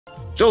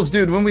Jules,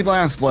 dude, when we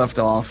last left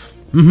off,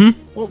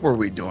 what were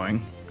we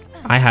doing?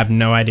 I have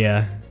no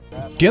idea.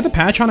 Do you have the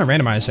patch on a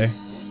randomizer?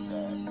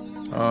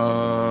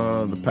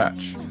 The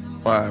patch.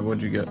 Why?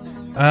 What'd you get?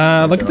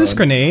 Look at this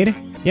grenade.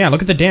 Yeah,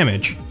 look at the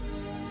damage.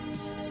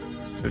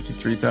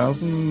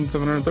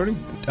 53,730?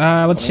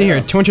 Let's see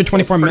here.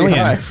 224 million.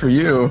 High for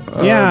you.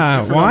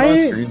 Yeah,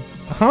 why?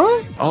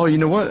 Huh? Oh, you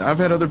know what? I've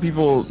had other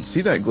people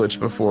see that glitch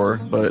before,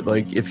 but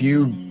like if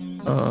you,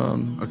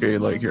 okay,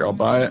 like here, I'll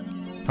buy it.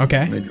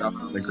 Okay. And they drop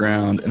it on the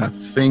ground, and I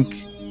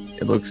think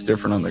it looks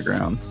different on the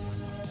ground.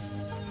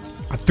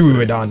 I threw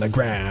it on the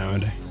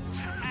ground.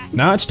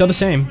 No, it's still the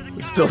same.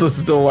 It's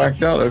still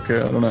whacked out.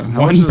 Okay, I don't know.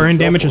 One burn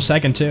damage a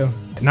second too.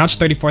 Now it's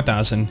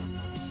 34,000.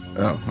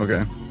 Oh,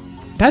 okay.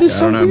 That is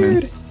so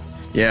weird. Man.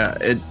 Yeah,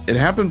 it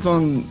happens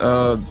on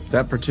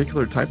that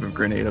particular type of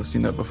grenade. I've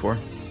seen that before.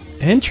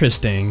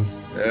 Interesting.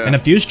 Yeah. And the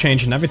fuse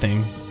changed and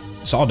everything.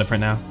 It's all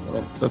different now.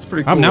 Well, that's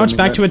pretty cool. Oh, now it's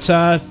back to its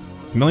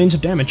millions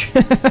of damage.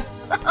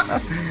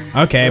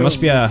 Okay, it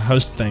must be a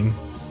host thing.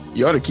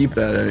 You ought to keep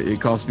that.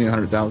 It cost me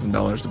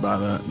 $100,000 to buy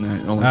that, and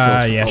it only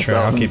sells for yeah, sure,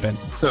 I'll keep it.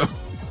 So,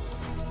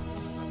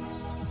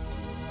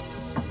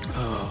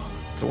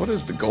 so what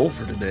is the goal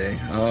for today?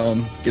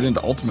 Get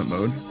into ultimate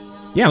mode.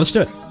 Yeah, let's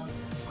do it.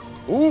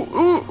 Ooh,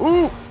 ooh,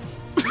 ooh!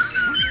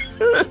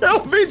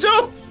 Help me,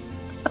 Jones!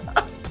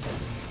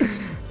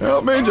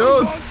 Help me,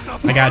 Jones!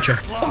 I got you.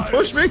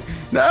 Push me!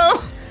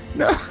 No!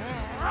 No!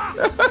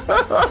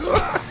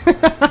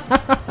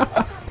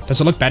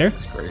 Does it look better?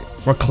 That's great.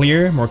 More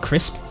clear, more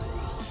crisp?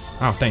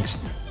 Oh, thanks.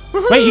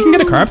 Wait, you can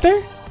get a car up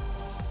there?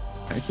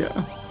 Heck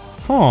yeah.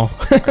 Oh.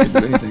 I can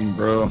do anything,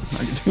 bro. I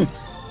can do.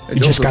 You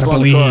just gotta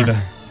believe.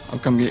 I'll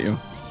come get you.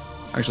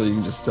 Actually, you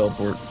can just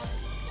teleport.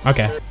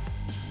 Okay.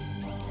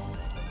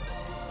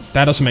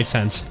 That doesn't make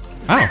sense.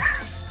 Oh.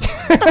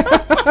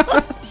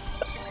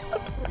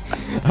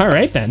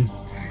 Alright then.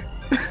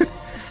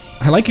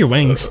 I like your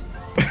wings.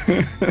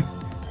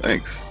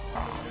 Thanks.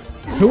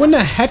 Who in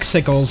the heck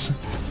sickles?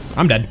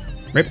 I'm dead.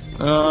 Rip.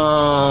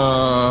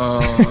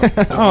 Oh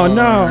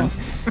no.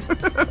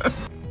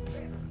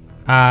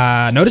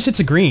 Notice it's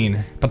a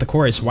green, but the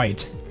core is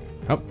white.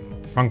 Oh,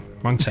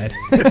 wrong side.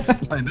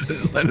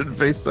 landed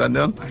face side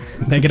down.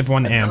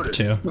 -1 amp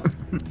too.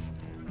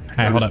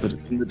 Alright, hold up. It's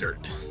in the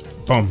dirt.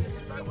 Boom.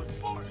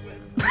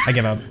 I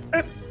give up.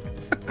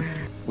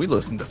 We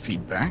listen to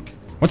feedback.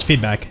 What's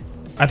feedback?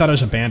 I thought it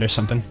was a band or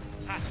something.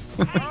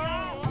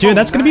 Dude,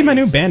 that's gonna be my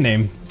new band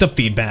name. The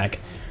Feedback.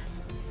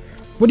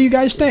 What do you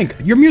guys think?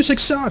 Your music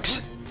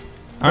sucks.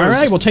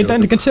 Alright, we'll take that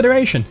into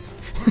consideration.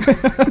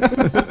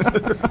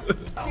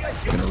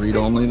 Gonna read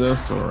only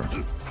this, or?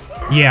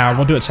 Yeah,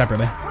 we'll do it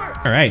separately.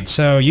 Alright,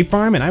 so you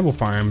farm and I will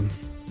farm.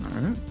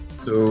 Alright.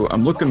 So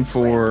I'm looking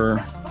for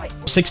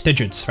 6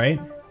 digits, right?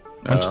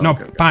 No,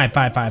 okay.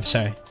 5,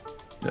 sorry.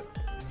 Yep.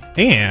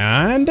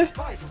 And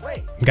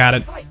got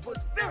it.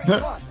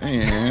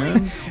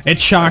 And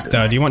It's shock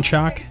though. Do you want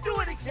shock?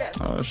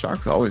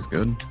 shock's always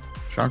good.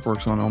 Shock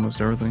works on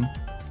almost everything.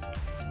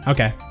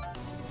 Okay.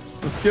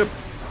 Let's skip.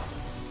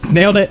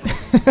 Nailed it.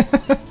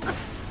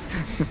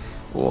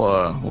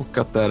 We'll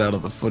cut that out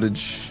of the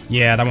footage.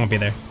 Yeah, that won't be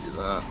there. Do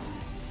that.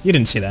 You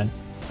didn't see that.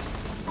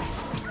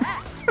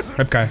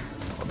 Rip car.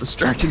 I'll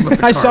distract him with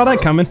the I car, saw that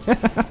bro. coming.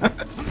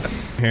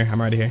 Here, I'm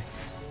already here.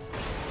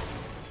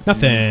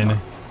 Nothing.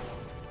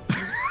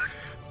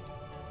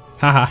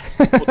 Haha.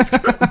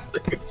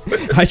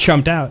 I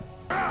jumped out.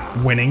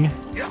 Winning.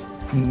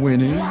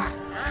 Winning.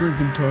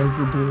 Drinking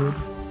tiger blood.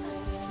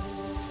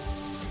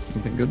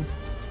 Anything good? We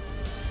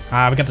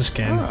got the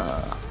skin.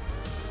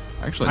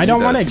 Actually, I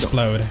don't want to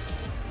explode.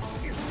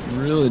 He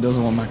really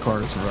doesn't want my car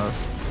to survive.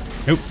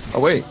 Nope. Oh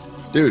wait,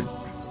 dude.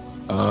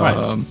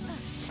 What?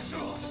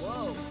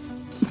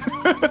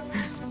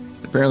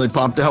 Apparently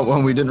popped out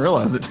when we didn't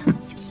realize it.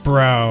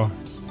 Bro.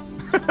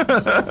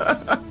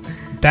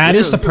 That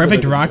is the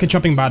perfect rocket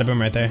jumping bada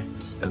boom right there.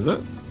 Is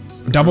it?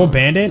 Double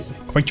bandit,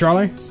 quick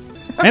trawler.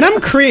 And I'm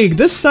Krieg.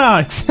 This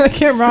sucks. I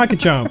can't rocket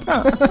jump.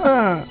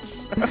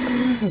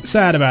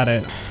 Sad about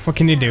it. What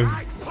can you do?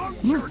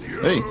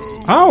 Hey.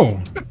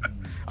 Oh.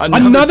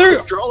 Another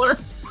controller.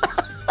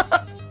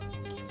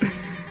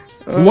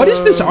 What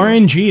is this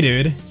RNG,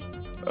 dude?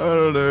 I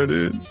don't know,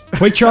 dude.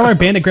 Quick trawler,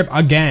 bandit grip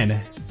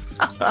again.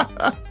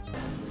 I'm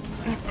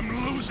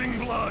losing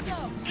blood.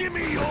 Give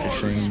me yours.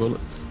 Shane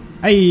bullets.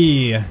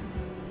 Hey.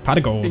 Pot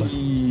of gold.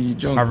 Hey,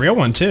 A real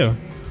one, too.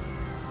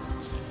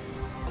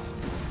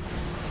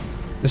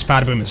 This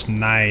bada boom is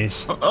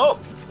nice. Oh.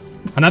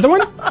 Another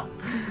one?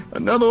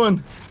 Another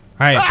one.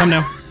 Alright,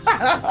 thumbnail.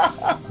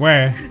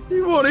 Where?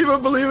 You won't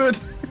even believe it.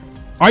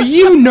 Are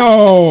you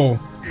no?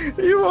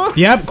 You won't.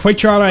 Yep, quick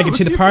trawler, I can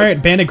see the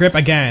part. Bandit grip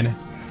again.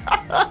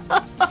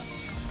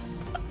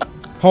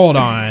 Hold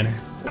on.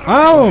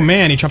 Oh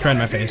man, he jumped right in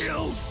my face.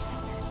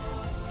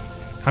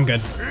 I'm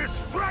good.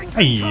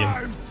 Hey.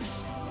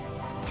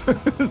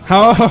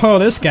 Oh,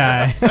 this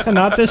guy.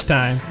 Not this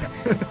time.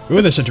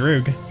 Ooh, there's a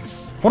Droog.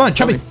 Hold on,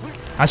 Chubby.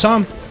 I saw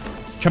him.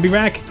 Chubby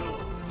Rack.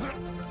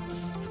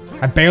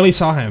 I barely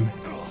saw him.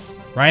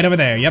 Right over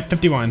there. Yep,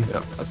 51.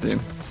 Yep, I see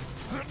him.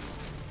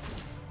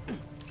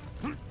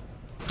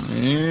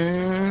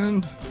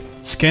 And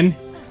Skin.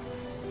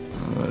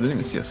 I didn't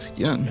even see a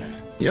skin.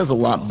 He has a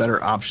lot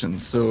better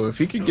options. So if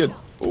he could get,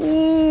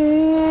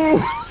 ooh,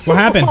 What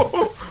happened?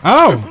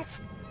 Oh.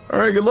 All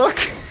right, good luck.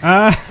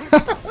 I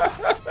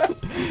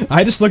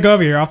just look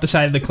over here off the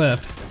side of the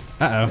cliff.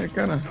 Uh oh. It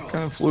kind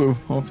of flew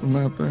off the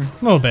map there.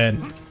 A little bit.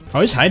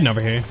 Oh, he's hiding over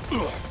here.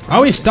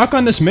 Oh, he's stuck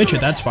on this midget.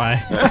 That's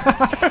why.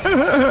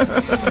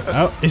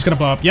 Oh, he's gonna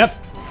blow up. Yep.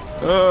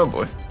 Oh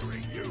boy.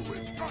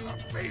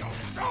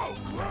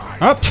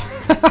 Up.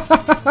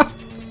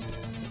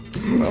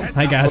 Well,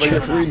 I got what do I you.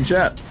 get for reading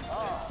chat?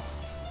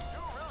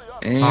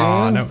 And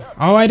Oh no.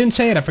 Oh, I didn't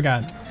say it. I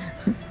forgot.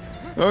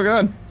 oh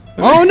god.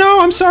 Oh no,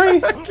 I'm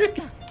sorry.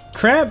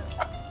 Crap.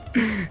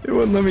 It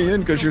wouldn't let me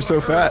in because you're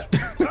so fat.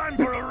 Time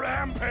for a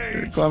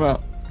rampage. Climb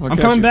out. I'm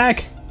coming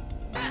back.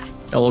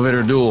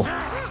 Elevator duel.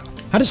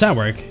 How does that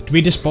work? Do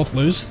we just both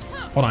lose?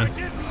 Hold on.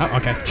 Oh,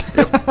 okay.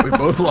 We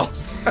both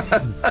lost.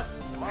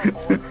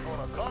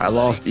 I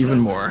lost even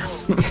more.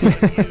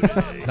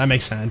 That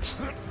makes sense.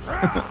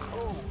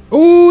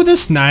 Ooh, the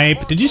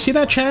snipe. Did you see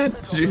that, chat?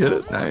 Did you hit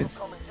it?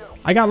 Nice.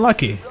 I got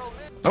lucky.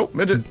 Oh,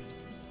 midget.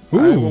 I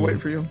Ooh. will wait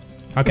for you.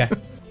 Okay.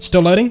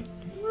 Still loading?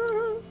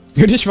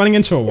 You're just running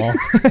into a wall.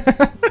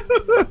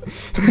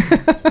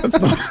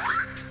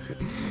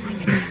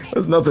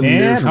 That's nothing new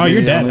And, for oh, me,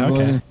 you're dead.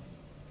 honestly. Okay.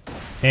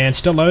 And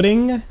still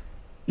loading?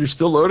 You're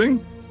still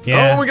loading?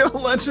 Yeah. Oh, we got a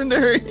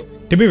legendary.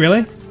 Did we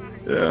really?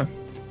 Yeah.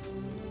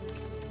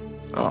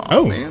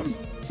 Oh. Man.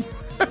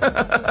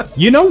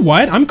 You know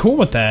what? I'm cool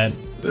with that.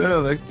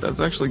 Yeah, that's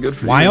actually good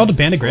for Wild you.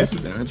 bandit grip.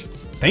 Explosive damage.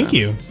 Thank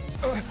you.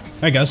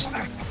 There it goes.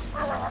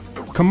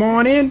 Come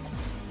on in.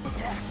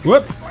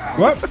 Whoop.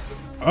 Whoop.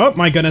 Oh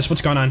my goodness,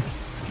 what's going on?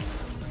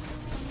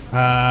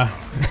 I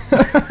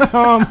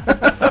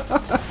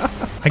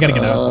gotta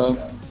get out.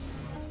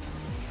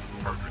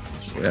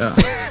 Yeah.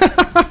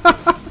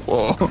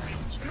 Whoa.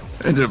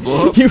 And did it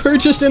blow up? You were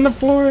just in the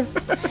floor.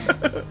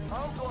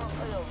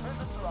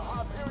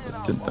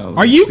 10,000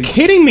 Are you feet.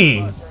 kidding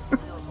me?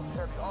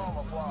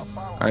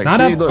 Alright, Not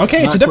see, a- look,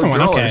 okay, it's a not different quick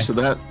one, drawer, okay. So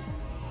that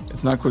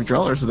it's not quick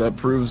drawer, so that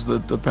proves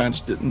that the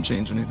patch didn't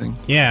change anything.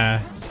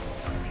 Yeah.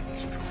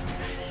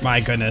 My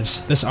goodness,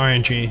 this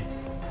RNG.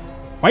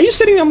 Why are you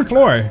sitting on the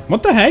floor?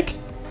 What the heck?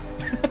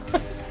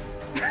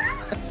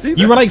 See,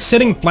 You were like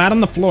sitting flat on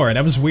the floor.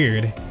 That was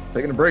weird.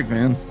 taking a break,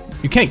 man.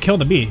 You can't kill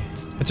the bee.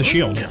 It's a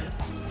shield.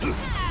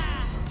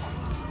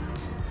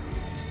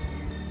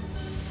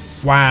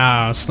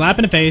 Wow, slap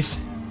in the face.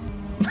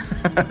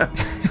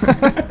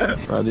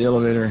 Ride the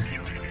elevator.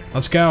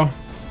 Let's go.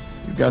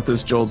 You got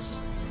this, Jolts.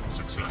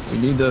 We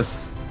need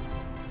this.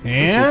 This will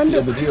And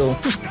seal the deal.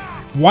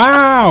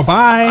 wow,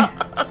 bye.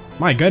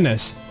 My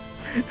goodness.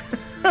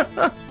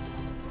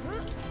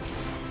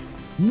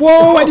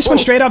 Whoa, I just went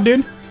straight up,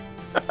 dude.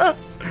 That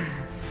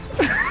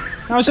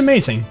was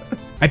amazing.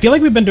 I feel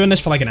like we've been doing this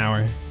for like an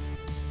hour.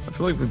 I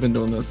feel like we've been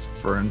doing this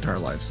for our entire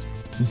lives.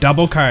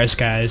 Double cars,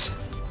 guys.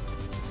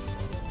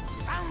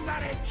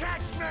 Somebody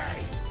catch me.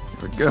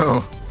 Here we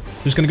go.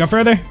 Who's gonna go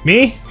further?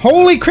 Me?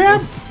 Holy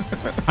crap!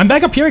 I'm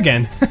back up here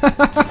again.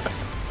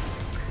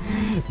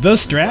 The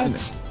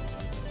strats.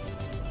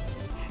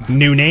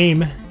 New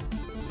name.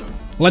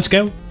 Let's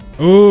go.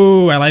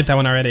 Ooh, I like that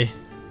one already.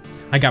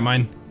 I got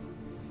mine.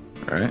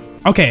 Alright.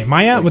 Okay,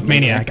 Maya with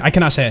Maniac. I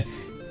cannot say it.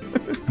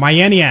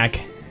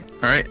 Myaniac.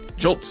 Alright,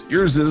 Jolts,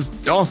 yours is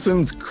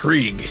Dawson's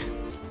Krieg.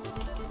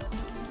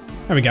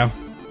 There we go.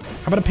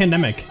 How about a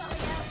pandemic?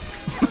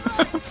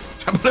 How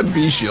about a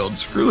bee shield?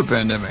 Screw the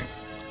pandemic.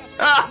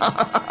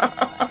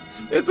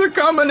 It's a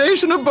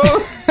combination of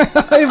both.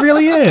 It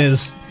really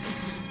is.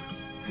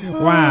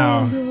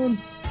 Wow.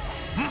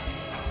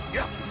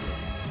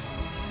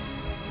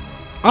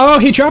 Oh,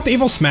 he dropped the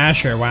Evil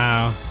Smasher.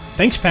 Wow.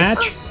 Thanks,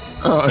 Patch.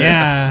 Oh,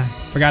 Yeah,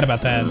 forgot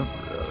about that.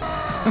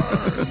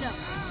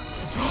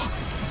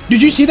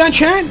 Did you see that,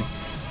 chat?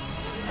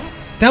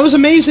 That was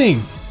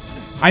amazing.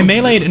 I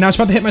meleeed and I was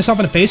about to hit myself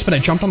in the face, but I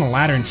jumped on the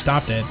ladder and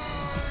stopped it.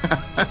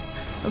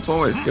 That's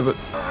one way to skip it.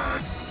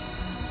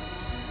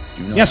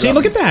 Do not Yeah, see, drop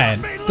look me.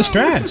 at that. The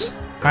strats.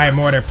 Alright,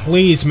 Mortar,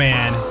 please,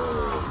 man.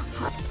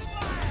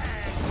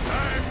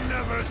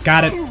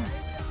 Got it.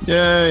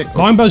 Yay.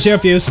 Longbow, zero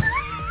fuse.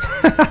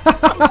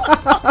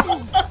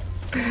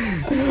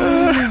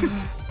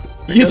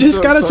 You got just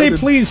so gotta say excited.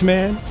 please,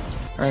 man.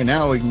 Alright,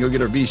 now we can go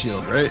get our bee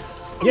shield, right?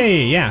 Yeah,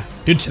 yeah, yeah.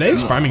 Dude,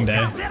 today's farming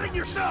day. Get it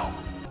yourself.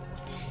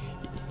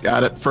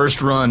 Got it.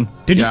 First run.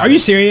 Dude, Got are you it.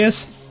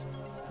 serious?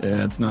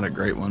 Yeah, it's not a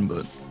great one,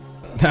 but...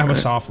 That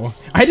was awful.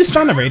 I just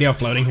found a radio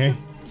floating here.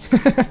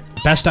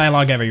 Best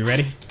dialogue ever, you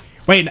ready?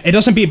 Wait, it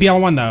doesn't beat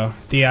BL1 though.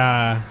 The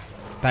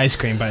ice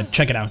cream, but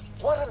check it out.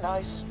 What a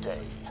nice day.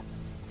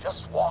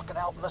 Just walking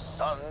out in the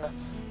sun,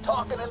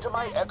 talking into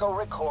my echo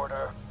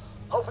recorder,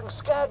 hoping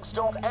skags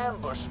don't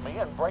ambush me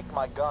and break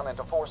my gun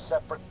into 4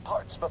 separate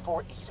parts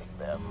before eating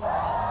them.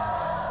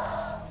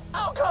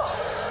 Oh god!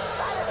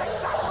 That is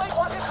exactly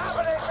what is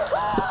happening!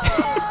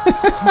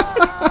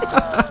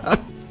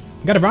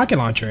 Got a rocket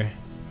launcher.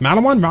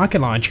 Malawan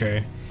rocket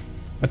launcher.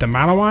 With the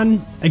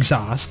Malawan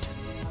exhaust.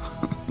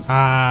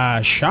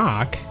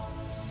 Shock.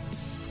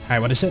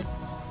 Alright, what is it?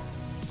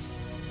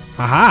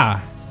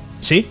 Aha!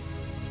 See?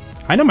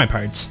 I know my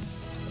parts.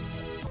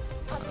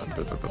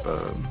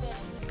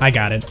 I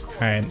got it.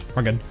 Alright,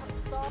 we're good.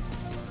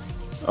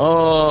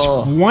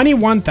 Oh.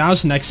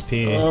 21,000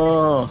 XP.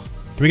 Oh.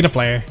 Do we get a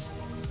flare?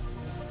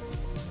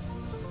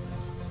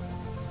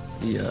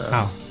 Yeah.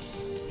 Oh.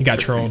 You got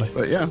trolled.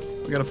 But yeah,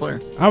 we got a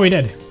flare. Oh, we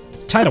did.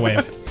 Tidal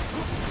wave.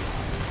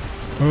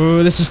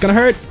 Ooh, this is gonna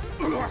hurt.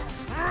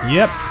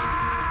 Yep.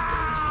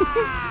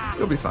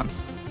 It'll be fun.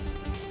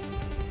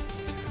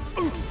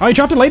 Oh, he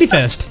dropped a lady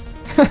fist.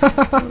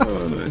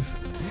 Oh, nice.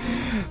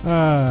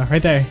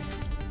 Right there.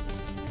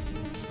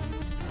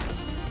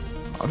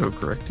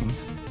 Auto-correcting.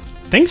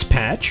 Thanks,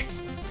 Patch.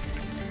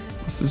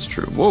 This is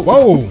true. Whoa.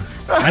 Whoa!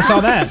 I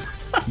saw that.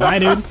 Bye,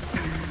 dude.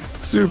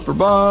 Super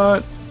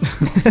bot.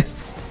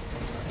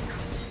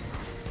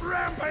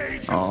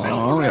 Rampage. Oh, I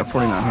only got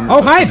 4,900.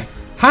 Oh, Hive!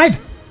 Hive!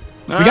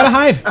 We got a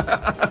Hive!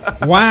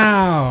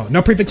 Wow!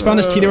 No prefix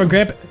bonus, T2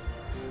 grip.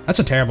 That's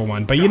a terrible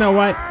one, but you know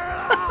what?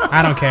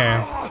 I don't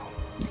care.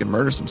 You can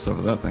murder some stuff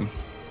with that thing.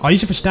 I'll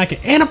use it for stacking.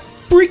 And a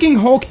freaking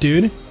Hulk,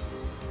 dude!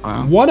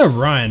 Wow. What a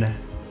run.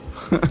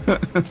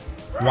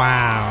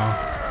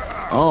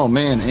 Wow. Oh,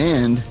 man,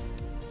 and...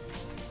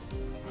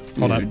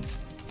 Hold up. Dude,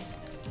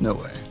 no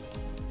way.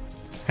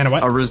 And a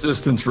what? A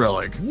resistance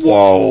relic.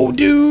 Whoa,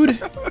 dude!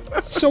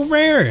 So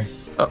rare!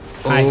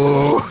 Hi.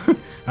 Oh.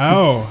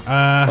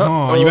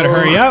 Oh, you better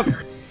hurry up.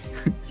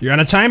 You're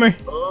on a timer.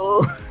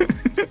 Oh.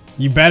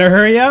 You better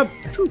hurry up.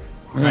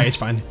 Alright, it's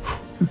fine.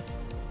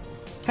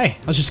 Hey,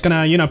 I was just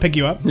gonna, you know, pick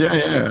you up. Yeah,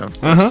 yeah.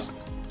 Uh-huh.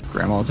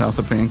 Grandma's House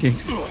of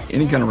Pancakes.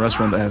 Any kind of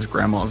restaurant that has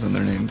grandmas in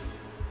their name.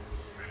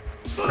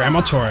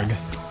 Grandma Torg.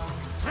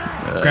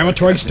 Grandma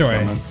Torg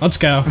story. Let's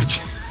go.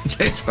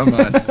 Changed my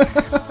mind.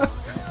 I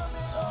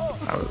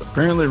was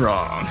apparently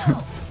wrong.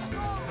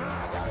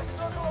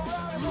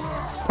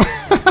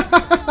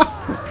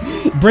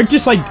 Brick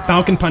just like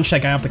Falcon punched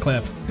that guy off the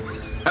cliff.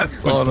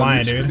 That's Went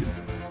flying, dude.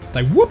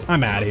 Like, whoop,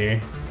 I'm out of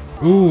here.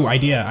 Ooh,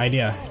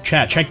 idea.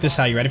 Chat, check this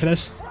out. You ready for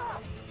this?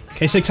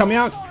 K6, help me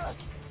out.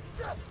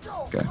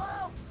 Okay.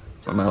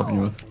 What am I helping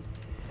you with?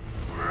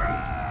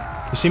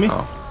 You see me?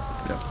 Oh.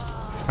 Yeah.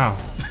 Oh.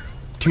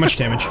 Too much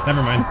damage.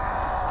 Never mind.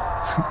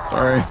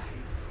 Sorry.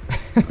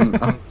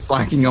 I'm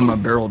slacking on my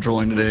barrel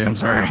trolling today. I'm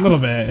sorry. A little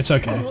bit. It's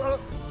okay.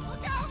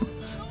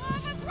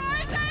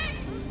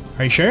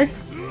 Are you sure?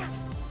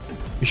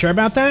 You sure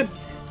about that?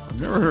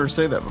 I've never heard her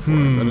say that before.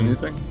 Is that a new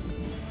thing?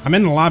 I'm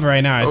in the lava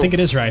right now. I think it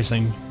is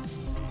rising.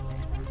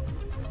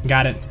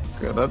 Got it.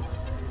 Okay,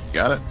 that's...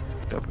 Got it.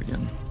 Up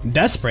again.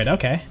 Desperate.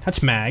 Okay.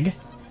 That's mag.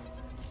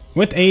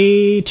 With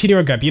a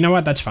T2 grip. You know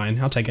what? That's fine.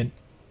 I'll take it.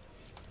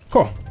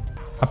 Cool.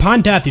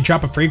 Upon death, you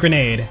drop a free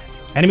grenade.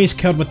 Enemies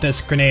killed with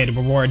this grenade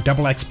reward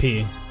double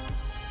XP.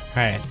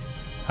 Alright.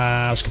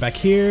 Let's go back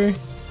here.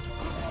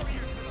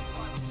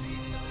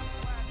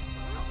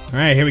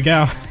 Alright, here we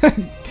go.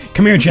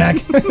 Come here, Jack.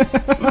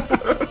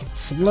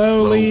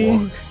 Slowly. Slow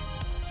walk.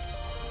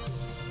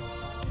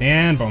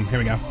 And boom, here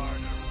we go.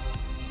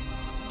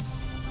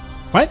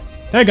 What?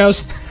 There it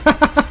goes.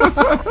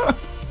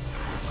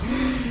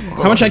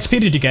 How much XP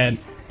did you get?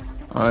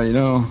 You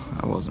know,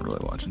 I wasn't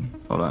really watching.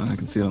 Hold on, I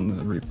can see it on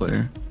the replay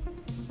here.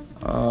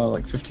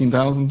 Like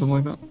 15,000,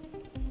 something like that.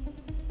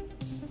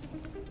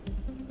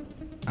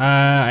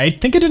 I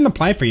think it didn't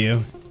apply for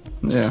you.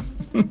 Yeah.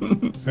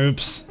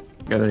 Oops.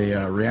 Got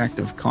a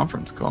reactive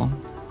conference call.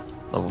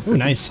 Level 50. Ooh,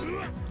 nice.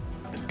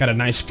 Got a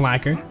nice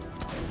flacker.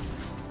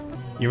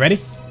 You ready?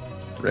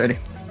 Ready.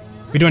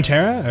 We doing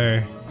Terra,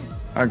 or?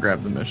 I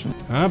grabbed the mission.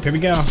 Oh, here we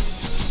go.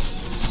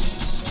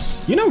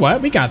 You know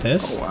what? We got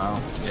this. Oh, wow.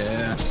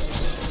 Yeah.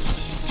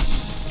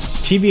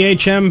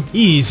 TVHM,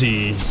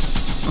 easy.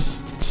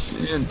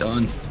 And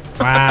done.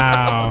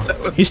 Wow.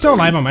 He's still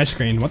alive on my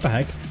screen. What the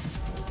heck?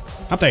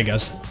 Up there he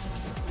goes.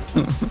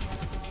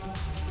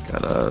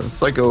 Got a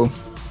Psycho.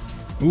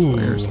 Ooh.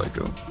 Slayer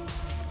Psycho.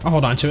 I'll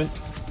hold on to it.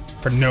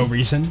 For no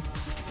reason.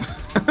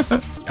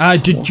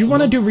 Did you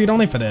want to do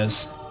read-only for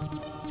this?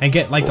 And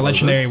get, like, the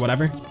legendary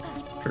whatever?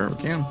 Sure we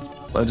can.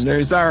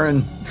 Legendary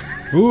Siren.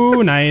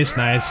 Ooh, nice,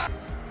 nice.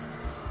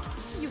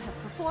 You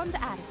have performed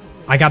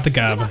adequately. I got the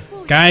gub.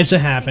 Guys, it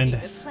happened.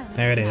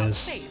 There it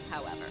is.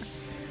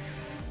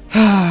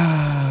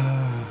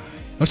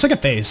 Looks like a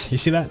face. You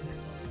see that?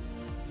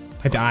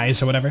 Like the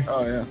eyes or whatever.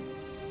 Oh, yeah.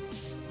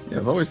 Yeah,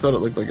 I've always thought it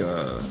looked like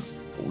a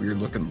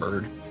weird-looking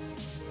bird.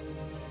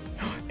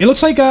 It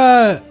looks like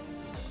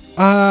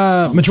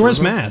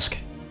Majora's Mask.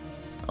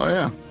 Oh,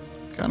 yeah.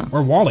 Kind of.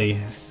 Or Wally.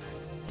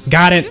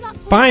 Got it.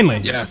 Finally.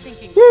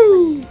 Yes.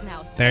 Woo!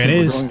 There it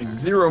We're is. going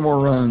 0 more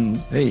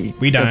runs. Hey.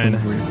 We got done. something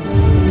for you.